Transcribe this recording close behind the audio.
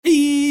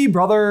Hey,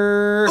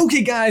 brother.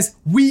 Okay, guys,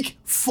 week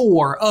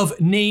 4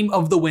 of Name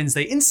of the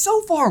Wednesday. And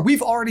so far,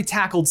 we've already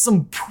tackled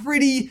some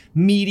pretty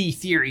meaty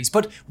theories,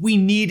 but we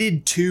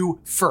needed to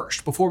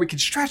first before we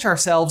could stretch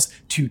ourselves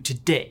to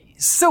today.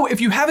 So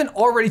if you haven't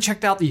already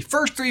checked out the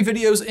first 3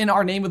 videos in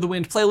our Name of the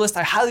Wind playlist,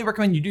 I highly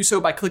recommend you do so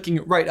by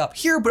clicking right up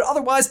here, but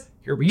otherwise,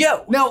 here we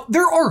go. Now,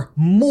 there are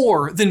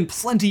more than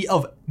plenty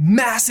of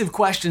massive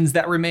questions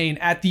that remain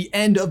at the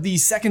end of the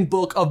second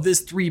book of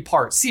this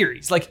 3-part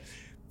series. Like,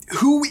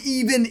 who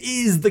even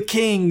is the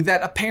king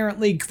that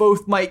apparently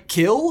Kvothe might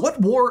kill? What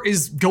war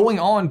is going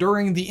on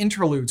during the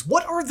interludes?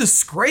 What are the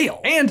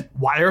Skrae'll? And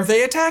why are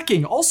they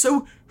attacking?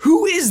 Also,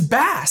 who is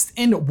Bast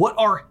and what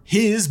are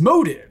his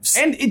motives?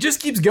 And it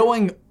just keeps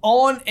going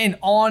on and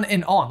on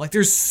and on. Like,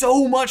 there's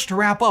so much to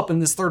wrap up in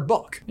this 3rd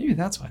book. Maybe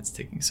that's why it's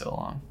taking so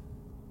long.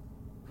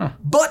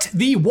 But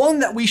the one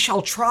that we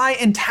shall try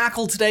and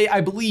tackle today,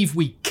 I believe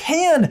we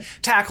can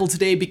tackle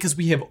today because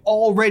we have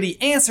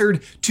already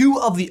answered 2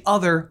 of the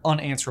other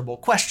unanswerable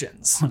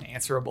questions.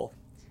 Unanswerable.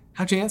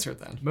 How'd you answer it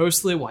then?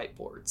 Mostly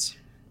whiteboards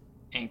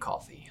and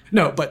coffee.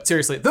 No, but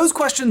seriously, those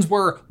questions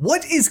were,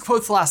 what is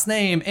Kvothe's last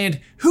name and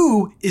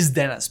who is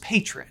Denna's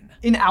patron?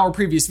 In our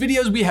previous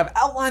videos, we have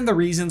outlined the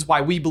reasons why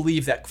we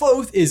believe that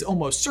Kvothe is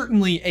almost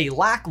certainly a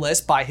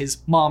Lackless by his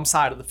mom's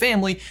side of the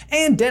family,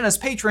 and Denna's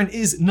patron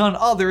is none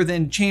other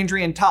than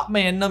Chandrian top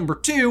man number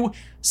 2,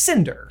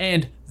 Cinder.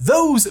 And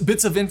those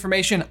bits of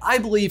information, I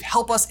believe,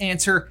 help us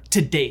answer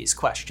today's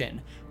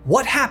question.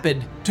 What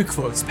happened to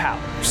Kvothe's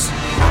powers?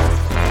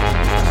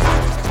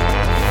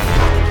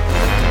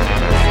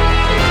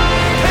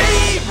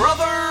 Hey,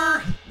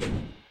 brother!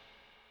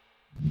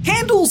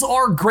 Candles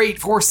are great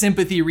for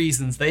sympathy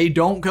reasons. They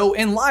don't go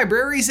in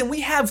libraries, and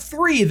we have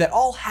 3 that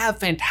all have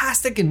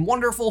fantastic and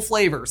wonderful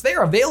flavors. They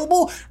are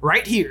available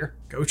right here.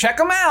 Go check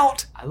them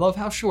out. I love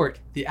how short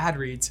the ad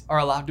reads are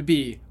allowed to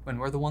be when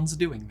we're the ones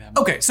doing them.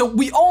 Okay, so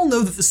we all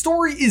know that the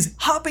story is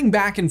hopping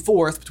back and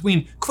forth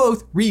between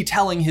Kvothe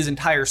retelling his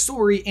entire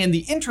story and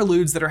the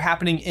interludes that are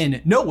happening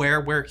in Nowhere,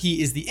 where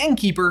he is the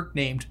innkeeper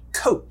named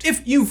Kote.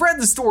 If you've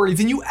read the story,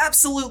 then you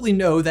absolutely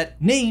know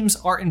that names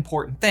are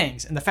important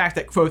things, and the fact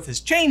that Kvothe has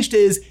changed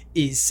his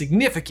is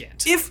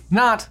significant. If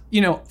not,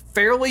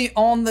 fairly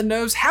on the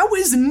nose, how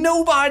is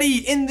nobody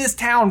in this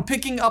town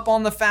picking up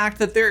on the fact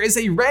that there is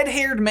a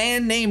red-haired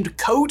man named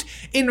Kote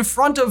in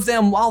front of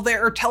them while they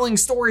are telling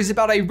stories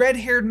about a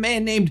red-haired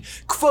man named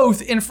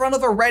Kvothe in front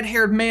of a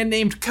red-haired man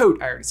named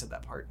Kote? I already said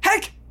that part.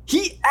 Heck,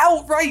 he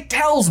outright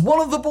tells one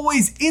of the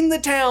boys in the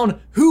town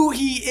who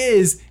he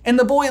is, and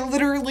the boy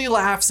literally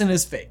laughs in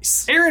his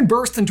face. Aaron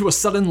burst into a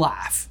sudden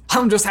laugh.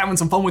 I'm just having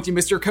some fun with you,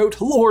 Mr.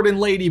 Kote, lord and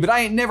lady, but I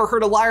ain't never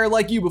heard a liar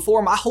like you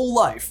before my whole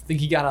life. Think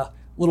he got a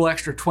little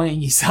extra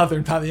twangy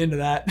southern by the end of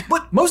that.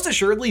 But most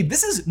assuredly,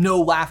 this is no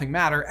laughing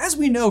matter, as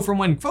we know from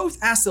when Kvothe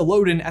asked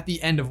Elodin at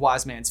the end of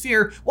Wise Man's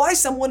Fear why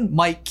someone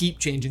might keep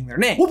changing their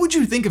name. What would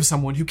you think of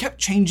someone who kept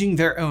changing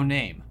their own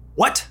name?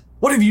 What?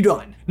 What have you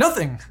done?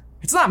 Nothing.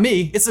 It's not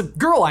me, it's a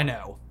girl I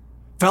know.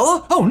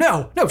 Fella? Oh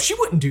no, she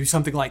wouldn't do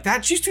something like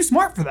that. She's too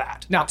smart for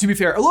that. Now, to be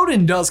fair,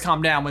 Elodin does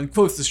calm down when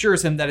Kvothe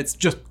assures him that it's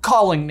just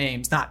calling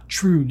names, not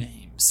true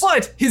names.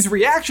 But his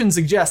reaction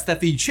suggests that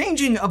the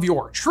changing of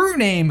your true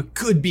name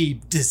could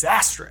be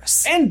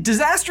disastrous. And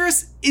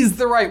disastrous is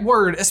the right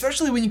word,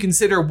 especially when you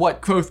consider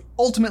what Kvothe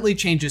ultimately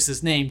changes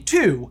his name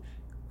to,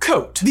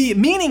 Kote. The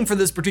meaning for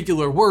this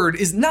particular word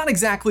is not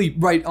exactly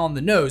right on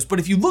the nose, but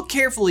if you look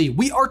carefully,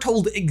 we are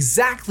told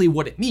exactly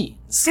what it means.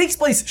 It takes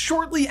place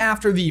shortly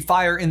after the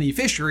fire in the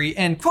fishery,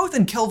 and Kvothe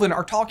and Kelvin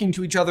are talking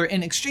to each other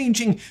and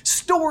exchanging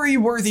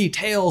story-worthy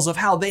tales of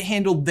how they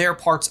handled their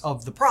parts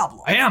of the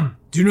problem. I am.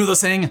 Do you know the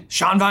saying,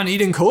 Shan van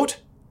Eden Kote?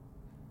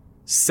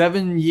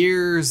 7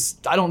 years,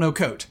 I don't know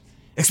Kote.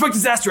 Expect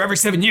disaster every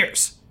 7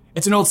 years.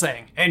 It's an old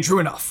saying, and true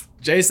enough.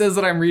 Jay says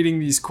that I'm reading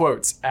these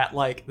quotes at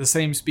the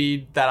same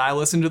speed that I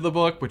listen to the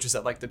book, which is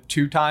at the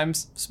 2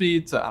 times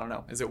speed. So I don't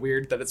know. Is it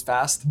weird that it's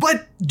fast?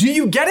 But do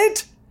you get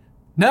it?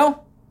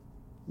 No?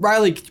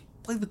 Riley, could you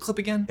play the clip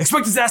again?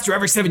 Expect disaster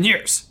every 7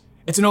 years.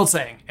 It's an old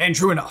saying, and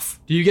true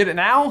enough. Do you get it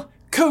now?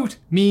 Kote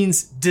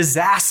means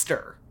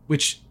disaster,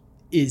 which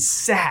is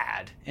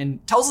sad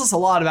and tells us a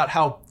lot about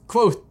how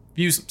Kvothe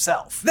views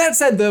himself. That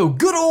said though,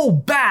 good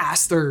old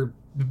Bast, or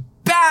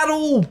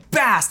Battle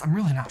Bast, I'm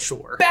really not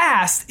sure.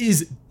 Bast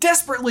is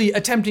desperately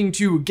attempting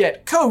to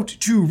get Kote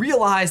to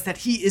realize that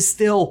he is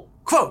still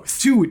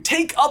Kvothe, to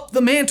take up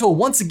the mantle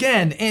once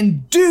again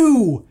and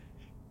do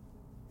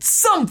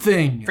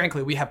something.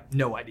 Frankly, we have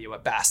no idea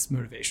what Bast's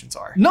motivations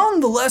are.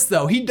 Nonetheless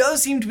though, he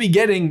does seem to be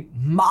getting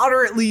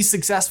moderately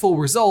successful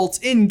results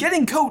in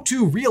getting Kote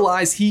to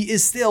realize he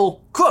is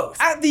still Kvothe.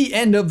 At the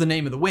end of the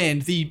Name of the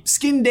Wind, the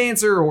skin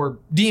dancer or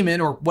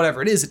demon or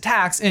whatever it is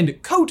attacks,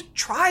 and Kote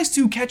tries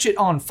to catch it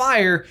on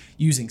fire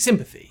using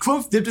sympathy.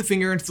 Kvothe dipped a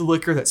finger into the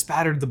liquor that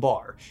spattered the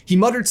bar. He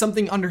muttered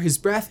something under his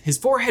breath, his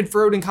forehead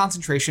furrowed in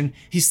concentration.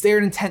 He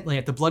stared intently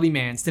at the bloody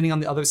man standing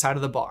on the other side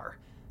of the bar.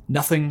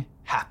 Nothing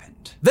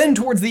happened. Then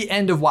towards the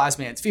end of Wise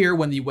Man's Fear,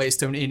 when the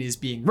Waystone Inn is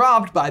being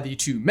robbed by the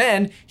two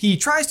men, he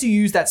tries to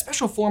use that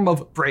special form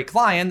of Break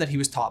Lion that he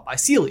was taught by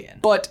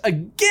Celian. But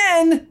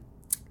again,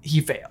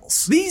 he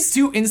fails. These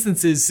two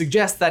instances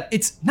suggest that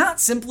it's not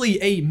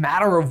simply a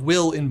matter of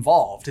will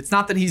involved. It's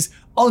not that he's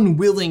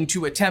unwilling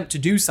to attempt to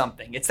do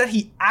something. It's that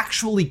he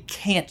actually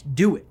can't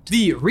do it.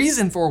 The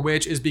reason for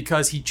which is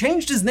because he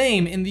changed his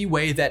name in the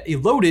way that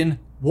Elodin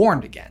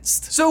warned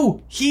against.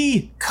 So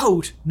he,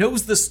 Kote,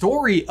 knows the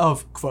story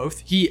of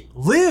Kvothe. He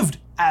lived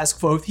as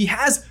Kvothe. He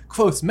has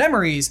Kvothe's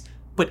memories,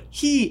 but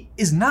he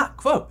is not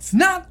Kvothe.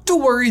 Not to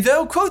worry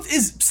though, Kvothe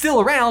is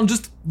still around,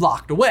 just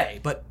locked away,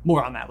 but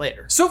more on that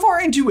later. So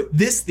far into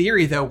this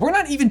theory though, we're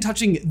not even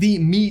touching the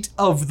meat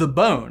of the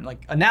bone,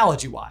 like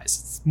analogy-wise.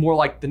 It's more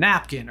like the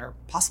napkin or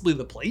possibly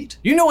the plate.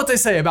 You know what they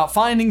say about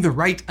finding the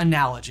right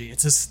analogy.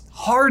 It's as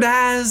hard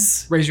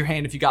as... Raise your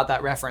hand if you got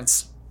that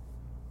reference.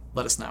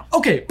 Let us know.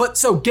 Okay, but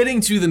so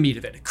getting to the meat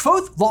of it.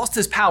 Kvothe lost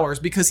his powers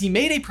because he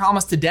made a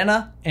promise to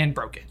Denna and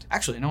broke it.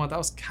 Actually, you know what? That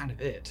was kind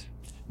of it.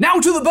 Now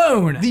to the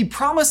bone! The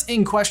promise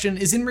in question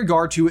is in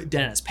regard to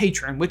Denna's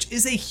patron, which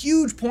is a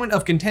huge point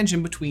of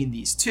contention between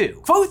these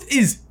two. Kvothe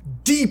is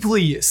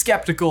deeply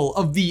skeptical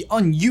of the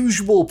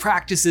unusual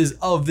practices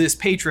of this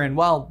patron,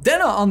 while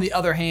Denna, on the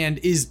other hand,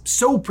 is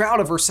so proud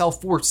of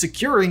herself for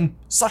securing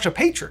such a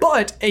patron.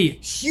 But a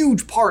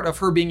huge part of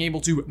her being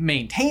able to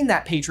maintain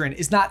that patron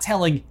is not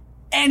telling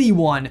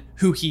anyone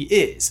who he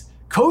is.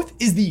 Kvothe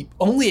is the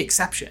only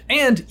exception,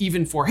 and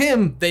even for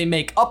him, they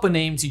make up a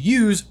name to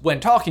use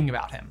when talking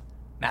about him.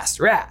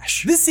 Master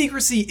Ash. This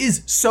secrecy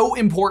is so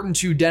important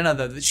to Denna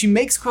though that she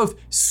makes Kvothe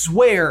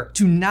swear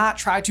to not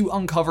try to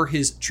uncover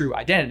his true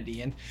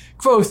identity. And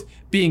Kvothe,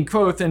 being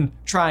Kvothe and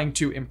trying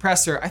to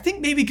impress her, I think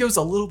maybe goes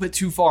a little bit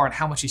too far in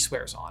how much he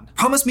swears on.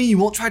 Promise me you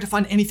won't try to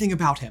find anything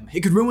about him.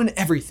 It could ruin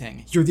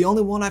everything. You're the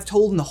only one I've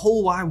told in the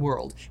whole wide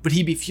world, but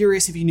he'd be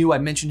furious if he knew I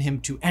mentioned him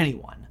to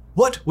anyone.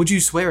 What would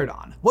you swear it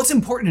on? What's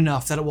important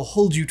enough that it will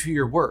hold you to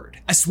your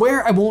word? I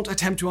swear I won't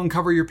attempt to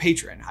uncover your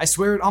patron. I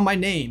swear it on my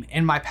name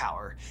and my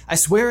power. I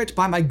swear it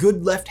by my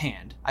good left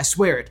hand. I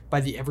swear it by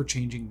the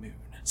ever-changing moon.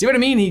 See what I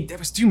mean? That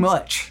was too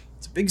much.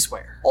 It's a big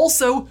swear.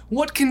 Also,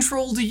 what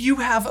control do you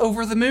have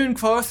over the moon,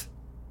 Kvothe?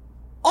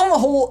 On the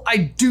whole, I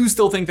do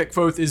still think that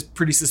Kvothe is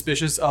pretty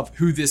suspicious of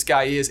who this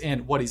guy is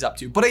and what he's up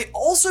to, but I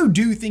also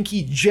do think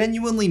he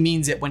genuinely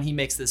means it when he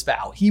makes this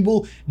vow. He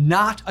will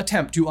not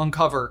attempt to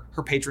uncover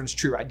her patron's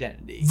true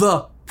identity.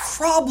 The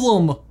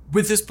problem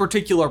with this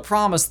particular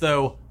promise,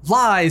 though,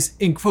 lies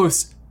in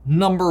Kvothe's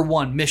number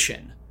one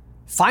mission,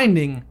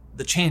 finding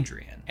the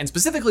Chandrian, and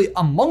specifically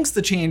amongst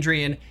the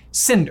Chandrian,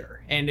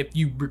 Cinder. And if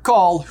you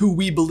recall who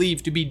we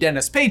believe to be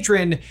Denna's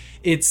patron,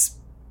 it's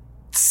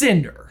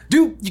Cinder.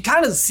 Do you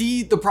kind of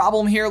see the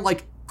problem here?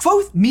 Like,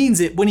 Kvothe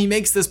means it when he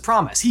makes this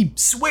promise. He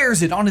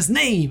swears it on his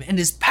name and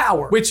his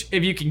power, which,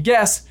 if you can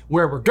guess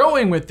where we're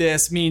going with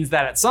this, means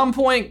that at some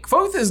point,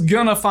 Kvothe is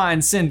gonna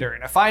find Cinder.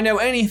 And if I know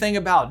anything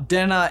about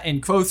Denna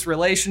and Kvothe's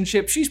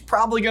relationship, she's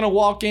probably gonna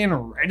walk in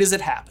right as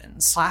it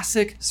happens.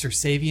 Classic Sir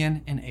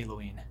Savian and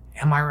Eloine.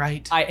 Am I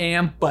right? I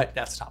am, but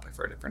that's a topic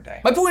for a different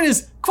day. My point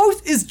is,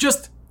 Kvothe is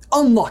just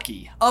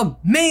unlucky. A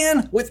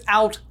man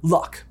without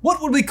luck.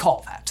 What would we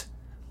call that?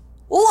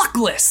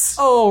 Luckless.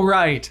 Oh,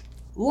 right.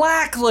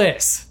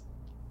 Lackless.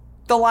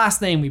 The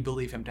last name we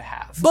believe him to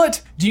have.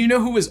 But do you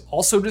know who is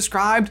also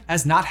described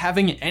as not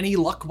having any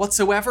luck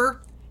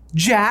whatsoever?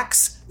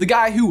 Jax, the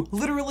guy who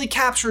literally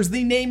captures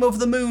the name of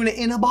the moon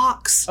in a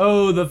box.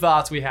 Oh, the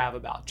thoughts we have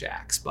about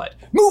Jax, but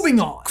moving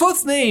on.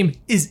 Kvothe's name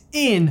is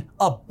in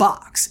a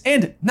box,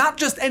 and not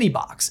just any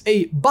box,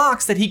 a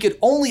box that he could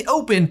only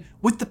open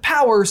with the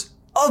powers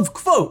of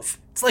Kvothe.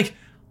 It's like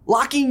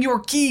locking your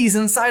keys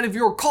inside of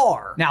your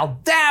car. Now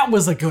that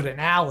was a good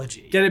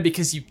analogy. Get it?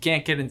 Because you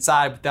can't get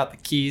inside without the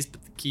keys,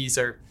 but the keys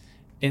are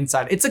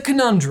inside. It's a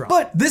conundrum.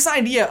 But this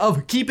idea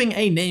of keeping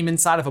a name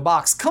inside of a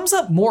box comes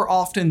up more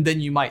often than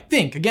you might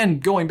think. Again,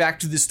 going back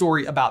to the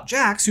story about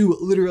Jax, who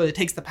literally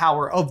takes the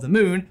power of the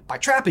moon by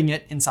trapping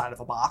it inside of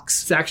a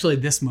box. It's actually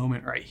this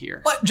moment right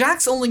here. But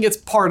Jax only gets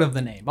part of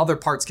the name. Other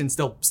parts can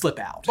still slip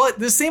out. But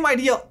the same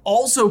idea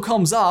also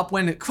comes up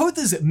when Kvothe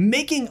is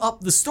making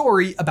up the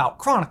story about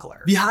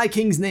Chronicler. The High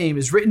King's name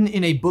is written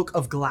in a book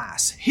of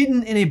glass,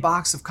 hidden in a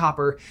box of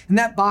copper, and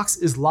that box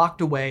is locked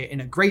away in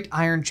a great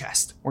iron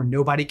chest where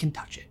nobody can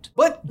touch it.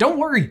 But don't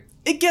worry,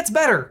 it gets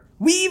better.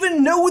 We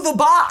even know the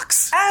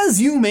box!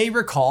 As you may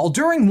recall,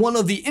 during one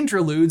of the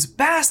interludes,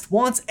 Bast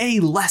wants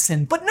a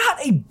lesson, but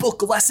not a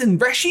book lesson,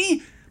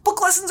 Reshi.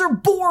 Book lessons are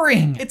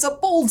boring. It's a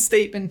bold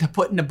statement to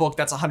put in a book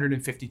that's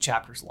 150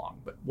 chapters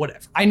long, but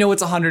whatever. I know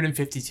it's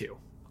 152.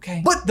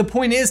 Okay. But the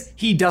point is,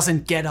 he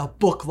doesn't get a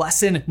book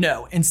lesson.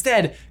 No,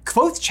 instead,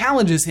 Kvothe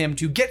challenges him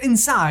to get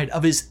inside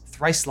of his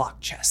thrice-locked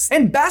chest.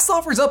 And Bast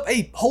offers up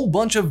a whole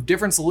bunch of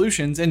different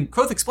solutions, and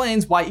Kvothe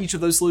explains why each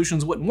of those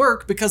solutions wouldn't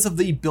work because of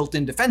the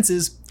built-in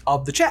defenses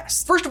of the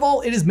chest. First of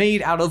all, it is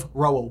made out of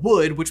Roa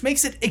wood, which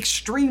makes it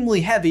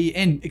extremely heavy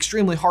and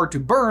extremely hard to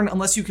burn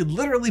unless you could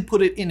literally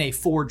put it in a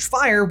forge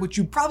fire, which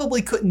you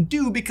probably couldn't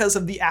do because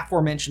of the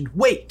aforementioned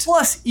weight.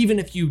 Plus, even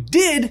if you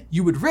did,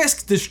 you would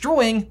risk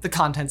destroying the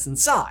contents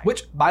inside,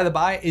 which, by the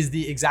by, is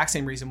the exact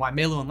same reason why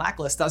Melu and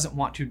Lackless doesn't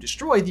want to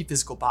destroy the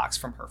physical box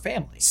from her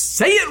family.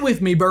 Say it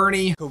with me,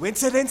 Bernie!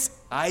 Coincidence?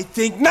 I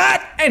think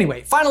not!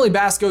 Anyway, finally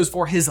Bast goes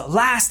for his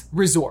last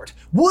resort,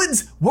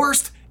 wood's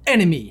worst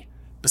enemy,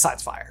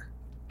 besides fire.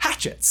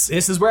 Hatchets.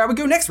 This is where I would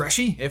go next,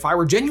 Reshi, if I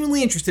were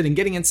genuinely interested in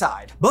getting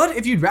inside. But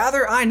if you'd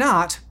rather I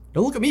not,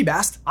 don't look at me,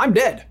 Bast. I'm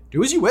dead.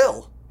 Do as you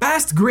will.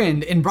 Bast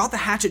grinned and brought the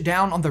hatchet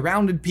down on the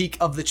rounded peak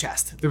of the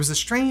chest. There was a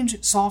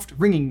strange, soft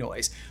ringing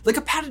noise, like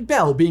a padded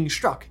bell being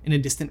struck in a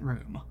distant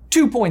room.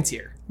 2 points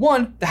here.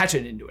 1, the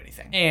hatchet didn't do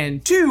anything.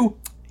 And 2,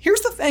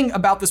 here's the thing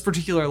about this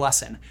particular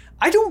lesson.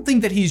 I don't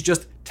think that he's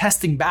just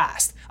testing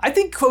Bast. I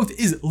think Kvothe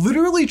is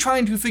literally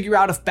trying to figure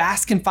out if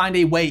Bast can find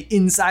a way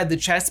inside the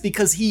chest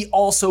because he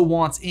also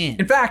wants in.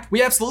 In fact,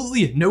 we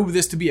absolutely know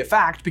this to be a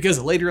fact because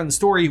later in the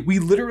story, we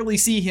literally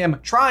see him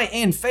try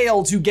and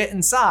fail to get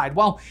inside.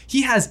 While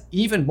he has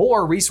even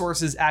more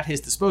resources at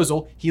his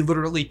disposal, he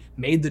literally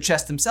made the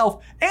chest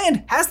himself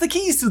and has the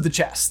keys to the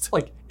chest.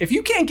 Like, if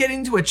you can't get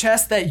into a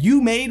chest that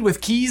you made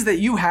with keys that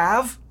you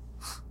have,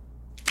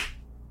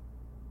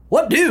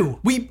 what do?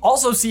 We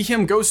also see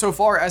him go so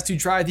far as to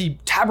try the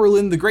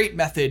Taborlin the Great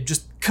method,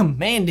 just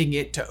commanding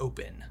it to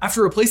open.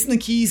 After replacing the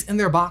keys in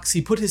their box,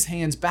 he put his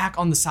hands back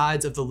on the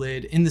sides of the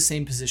lid in the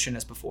same position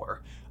as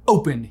before.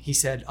 Open, he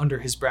said under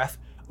his breath.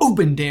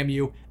 Open, damn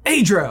you.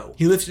 Adro!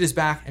 He lifted his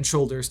back and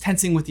shoulders,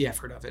 tensing with the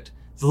effort of it.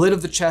 The lid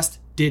of the chest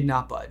did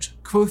not budge.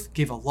 Kvothe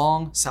gave a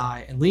long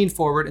sigh and leaned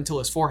forward until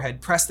his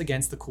forehead pressed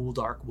against the cool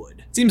dark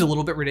wood. Seems a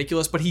little bit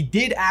ridiculous, but he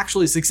did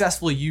actually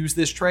successfully use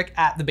this trick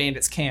at the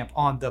bandits' camp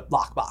on the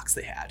lockbox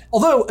they had.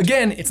 Although,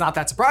 again, it's not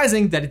that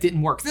surprising that it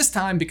didn't work this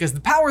time because the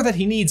power that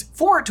he needs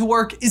for it to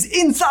work is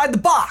inside the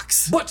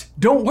box. But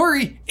don't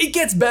worry, it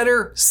gets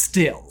better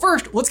still.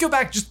 First, let's go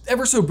back just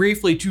ever so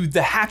briefly to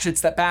the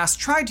hatchets that Bast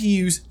tried to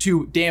use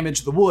to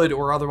damage the wood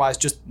or otherwise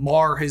just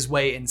mar his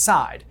way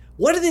inside.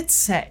 What did it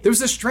say? There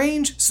was a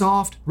strange,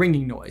 soft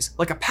ringing noise,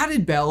 like a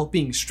padded bell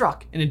being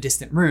struck in a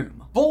distant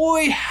room.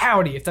 Boy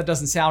howdy if that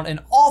doesn't sound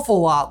an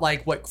awful lot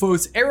like what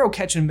Kvothe's arrow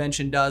catch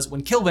invention does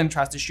when Kilvin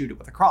tries to shoot it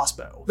with a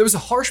crossbow. There was a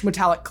harsh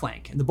metallic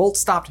clank, and the bolt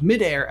stopped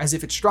midair as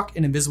if it struck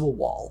an invisible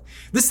wall.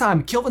 This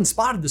time, Kilvin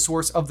spotted the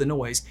source of the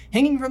noise.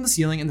 Hanging from the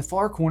ceiling in the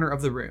far corner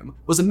of the room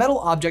was a metal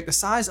object the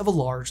size of a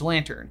large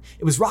lantern.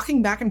 It was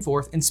rocking back and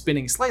forth and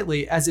spinning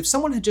slightly as if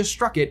someone had just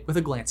struck it with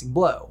a glancing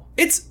blow.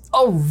 It's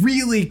a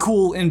really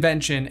cool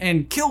invention,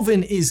 and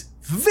Kilvin is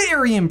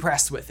very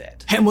impressed with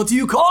it. And what do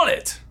you call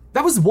it?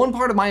 That was one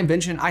part of my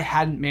invention I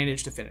hadn't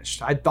managed to finish.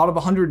 I'd thought of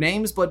 100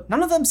 names, but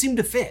none of them seemed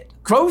to fit.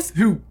 Kvothe,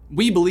 who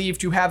we believe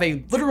to have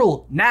a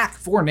literal knack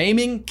for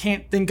naming,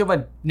 can't think of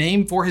a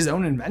name for his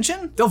own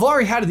invention?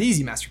 Delvari had it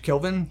easy, Master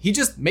Kilvin. He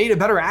just made a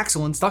better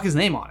axle and stuck his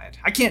name on it.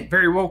 I can't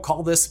very well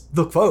call this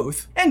the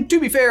Kvothe. And to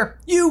be fair,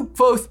 you,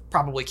 Kvothe,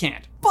 probably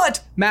can't.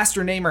 But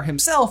Master Namer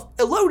himself,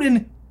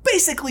 Elodin,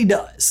 basically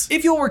does.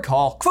 If you'll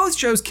recall, Kvothe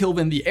shows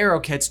Kilvin the arrow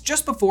kits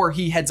just before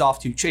he heads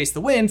off to chase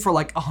the wind for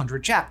like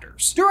 100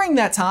 chapters. During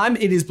that time,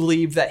 it is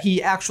believed that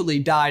he actually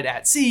died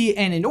at sea,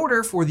 and in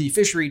order for the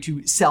fishery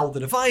to sell the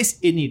device,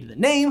 it needed a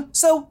name,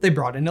 so they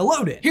brought in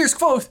Elodin. Here's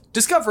Kvothe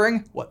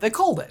discovering what they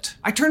called it.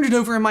 I turned it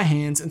over in my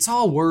hands and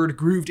saw a word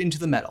grooved into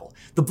the metal.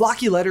 The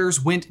blocky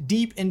letters went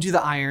deep into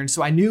the iron,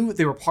 so I knew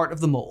they were part of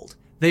the mold.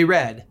 They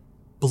read,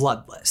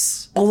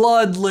 Bloodless.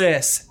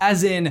 Bloodless,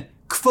 as in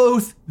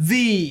Kvothe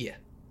the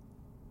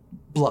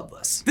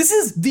Bloodless. This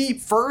is the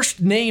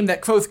first name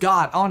that Kvothe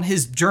got on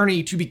his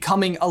journey to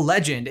becoming a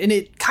legend, and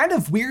it kind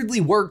of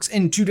weirdly works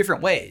in two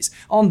different ways.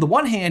 On the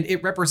one hand,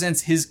 it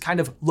represents his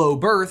kind of low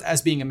birth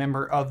as being a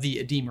member of the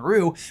Adi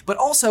Maru, but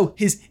also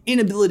his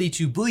inability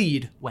to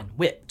bleed when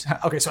whipped.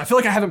 Okay, so I feel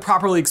like I haven't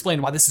properly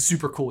explained why this is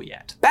super cool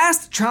yet.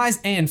 Bast tries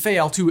and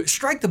fails to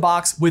strike the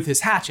box with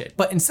his hatchet,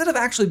 but instead of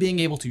actually being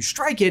able to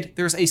strike it,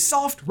 there's a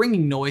soft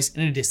ringing noise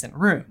in a distant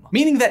room.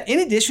 Meaning that in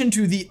addition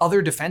to the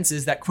other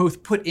defenses that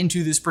Kvothe put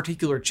into this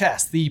particular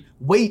chest, the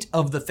weight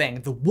of the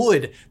thing, the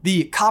wood,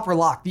 the copper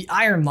lock, the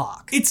iron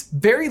lock, it's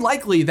very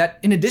likely that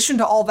in addition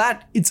to all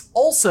that, it's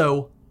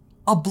also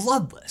a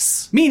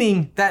bloodless.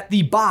 Meaning that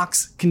the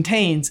box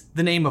contains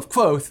the name of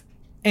Kvothe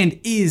and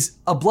is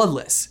a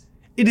bloodless.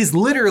 It is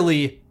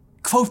literally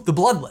Kvothe the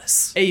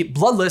Bloodless. A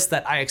bloodless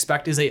that I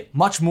expect is a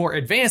much more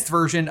advanced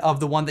version of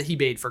the one that he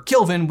made for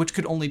Kilvin, which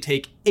could only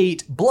take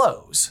 8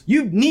 blows.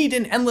 You'd need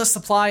an endless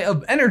supply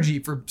of energy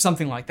for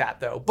something like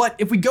that though. But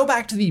if we go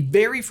back to the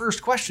very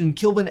first question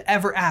Kilvin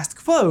ever asked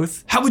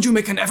Kvothe, how would you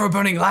make an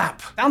ever-burning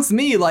lamp? Sounds to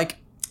me like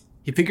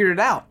He figured it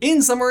out.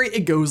 In summary,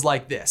 it goes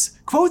like this.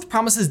 Kvothe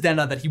promises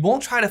Denna that he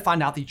won't try to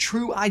find out the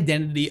true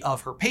identity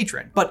of her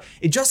patron, but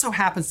it just so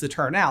happens to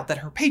turn out that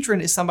her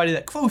patron is somebody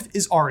that Kvothe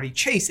is already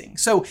chasing.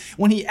 So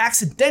when he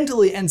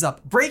accidentally ends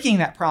up breaking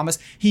that promise,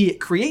 he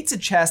creates a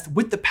chest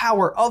with the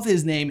power of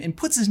his name and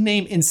puts his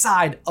name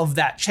inside of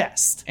that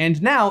chest.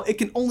 And now it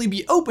can only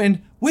be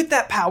opened with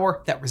that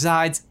power that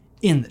resides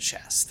in the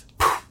chest.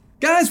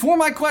 Guys, for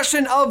my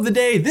question of the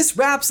day, this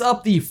wraps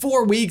up the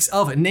 4 weeks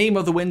of Name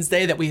of the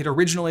Wednesday that we had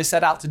originally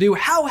set out to do.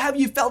 How have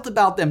you felt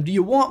about them? Do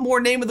you want more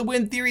Name of the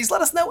Wind theories?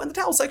 Let us know in the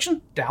towel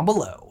section down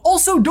below.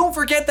 Also, don't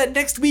forget that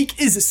next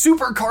week is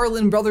Super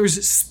Carlin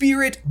Brothers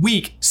Spirit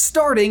Week,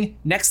 starting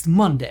next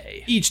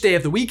Monday. Each day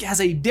of the week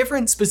has a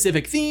different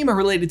specific theme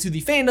related to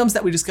the fandoms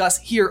that we discuss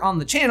here on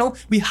the channel.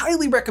 We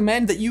highly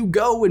recommend that you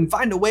go and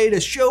find a way to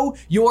show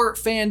your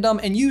fandom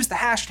and use the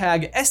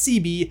hashtag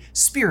SCB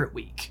Spirit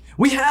Week.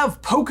 We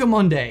have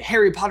Pokemon Day,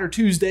 Harry Potter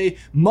Tuesday,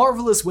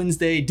 Marvelous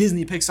Wednesday,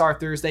 Disney Pixar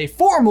Thursday,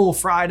 Formal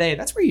Friday,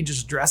 that's where you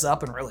just dress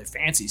up in really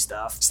fancy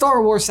stuff,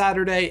 Star Wars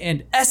Saturday,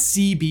 and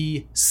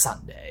SCB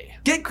Sunday.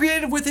 Get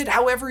creative with it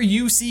however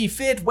you see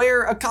fit.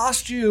 Wear a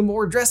costume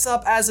or dress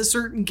up as a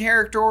certain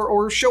character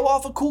or show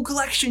off a cool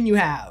collection you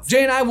have.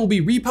 Jay and I will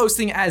be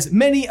reposting as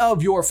many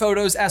of your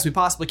photos as we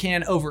possibly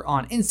can over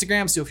on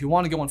Instagram, so if you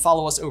want to go and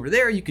follow us over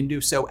there, you can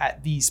do so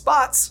at these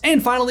spots.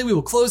 And finally, we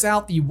will close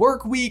out the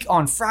work week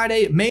on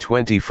Friday, May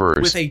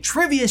 21st with a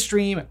trivia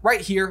stream right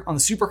here on the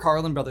Super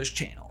Carlin Brothers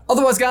channel.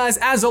 Otherwise, guys,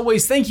 as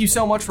always, thank you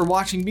so much for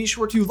watching. Be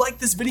sure to like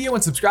this video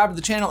and subscribe to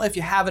the channel if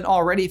you haven't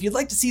already. If you'd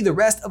like to see the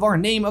rest of our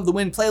Name of the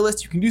Wind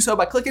playlist, you can do so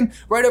by clicking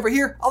right over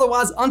here.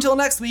 Otherwise, until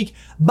next week,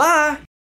 bye!